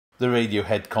the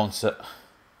Radiohead concert.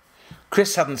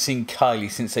 Chris hadn't seen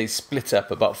Kylie since they split up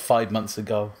about 5 months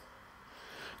ago.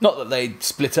 Not that they'd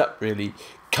split up really,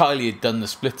 Kylie had done the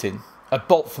splitting. A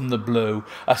bolt from the blue,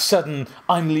 a sudden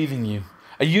 "I'm leaving you",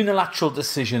 a unilateral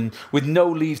decision with no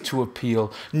leave to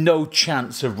appeal, no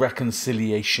chance of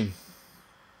reconciliation.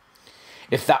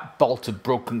 If that bolt had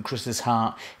broken Chris's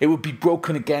heart, it would be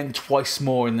broken again twice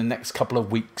more in the next couple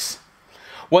of weeks.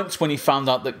 Once when he found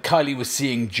out that Kylie was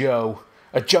seeing Joe,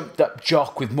 a jumped-up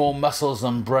jock with more muscles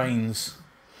than brains.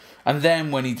 And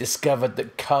then when he discovered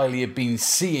that Kylie had been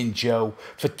seeing Joe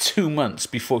for 2 months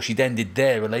before she'd ended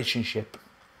their relationship.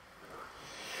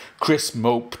 Chris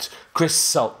moped, Chris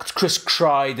sulked, Chris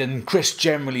cried, and Chris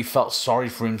generally felt sorry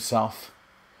for himself.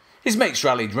 His mates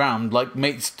rallied round, like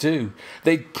mates do.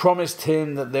 They'd promised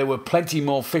him that there were plenty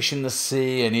more fish in the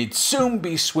sea and he'd soon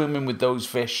be swimming with those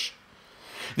fish.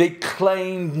 They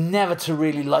claimed never to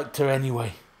really liked her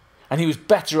anyway, and he was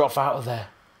better off out of there.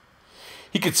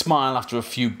 He could smile after a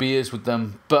few beers with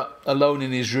them, but alone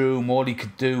in his room, all he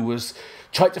could do was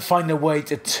try to find a way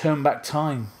to turn back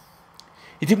time.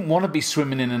 He didn't want to be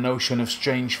swimming in an ocean of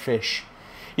strange fish.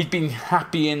 He'd been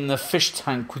happy in the fish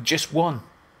tank with just one.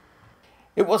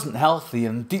 It wasn't healthy,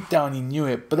 and deep down he knew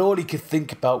it, but all he could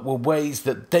think about were ways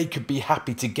that they could be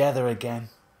happy together again.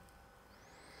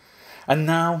 And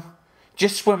now,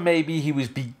 just when maybe he was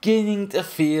beginning to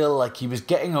feel like he was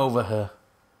getting over her,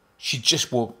 she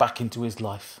just walked back into his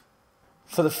life.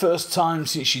 For the first time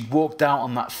since she'd walked out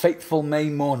on that fateful May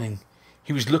morning,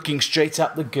 he was looking straight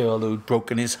at the girl who had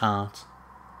broken his heart.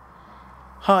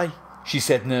 "Hi," she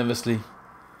said nervously.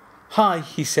 "Hi,"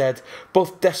 he said,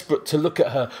 both desperate to look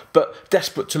at her, but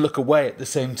desperate to look away at the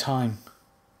same time.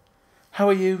 "How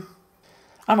are you?"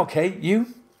 "I'm okay,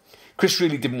 you?" Chris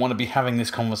really didn't want to be having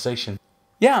this conversation.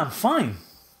 "Yeah, I'm fine."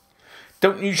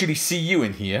 "Don't usually see you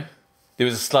in here." There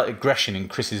was a slight aggression in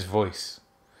Chris's voice.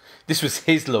 This was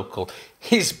his local,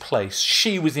 his place.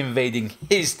 She was invading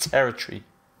his territory.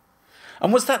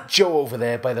 "And was that Joe over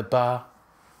there by the bar?"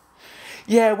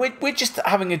 "Yeah, we're just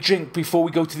having a drink before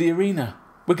we go to the arena.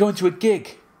 We're going to a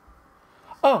gig."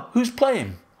 "Oh, who's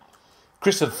playing?"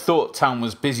 Chris had thought town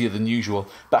was busier than usual,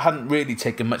 but hadn't really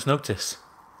taken much notice.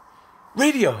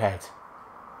 "Radiohead."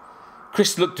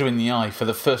 Chris looked her in the eye for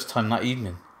the first time that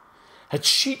evening. Had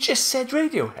she just said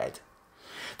Radiohead?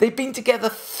 They'd been together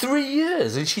 3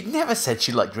 years and she'd never said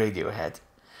she liked Radiohead.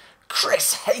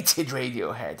 Chris hated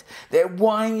Radiohead. Their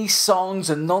whiny songs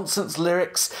and nonsense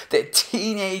lyrics, their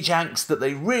teenage angst that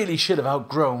they really should have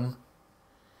outgrown.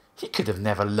 He could have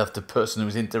never loved a person who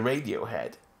was into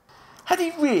Radiohead. Had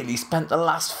he really spent the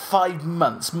last 5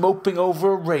 months moping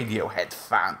over a Radiohead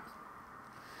fan?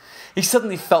 He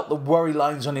suddenly felt the worry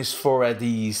lines on his forehead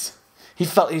ease. He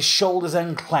felt his shoulders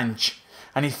unclench,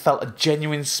 and he felt a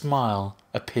genuine smile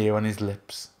appear on his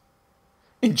lips.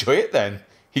 "Enjoy it then,"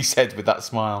 he said with that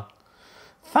smile.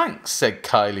 "Thanks," said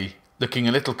Kylie, looking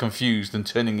a little confused and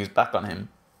turning his back on him.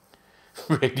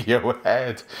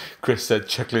 "Radiohead," Chris said,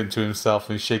 chuckling to himself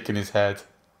and shaking his head.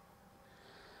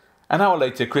 An hour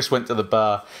later, Chris went to the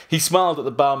bar. He smiled at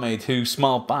the barmaid, who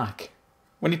smiled back.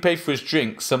 When he paid for his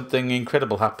drink, something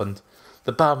incredible happened.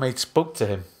 The barmaid spoke to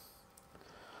him.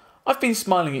 "I've been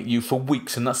smiling at you for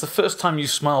weeks, and that's the first time you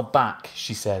smiled back,"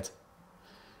 she said.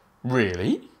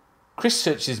 "Really?" Chris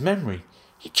searched his memory.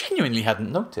 He genuinely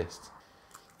hadn't noticed.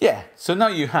 "Yeah, so now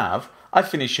you have. I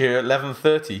finish here at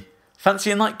 11:30. Fancy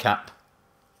a nightcap?"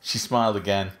 She smiled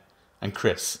again, and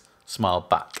Chris smiled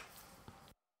back.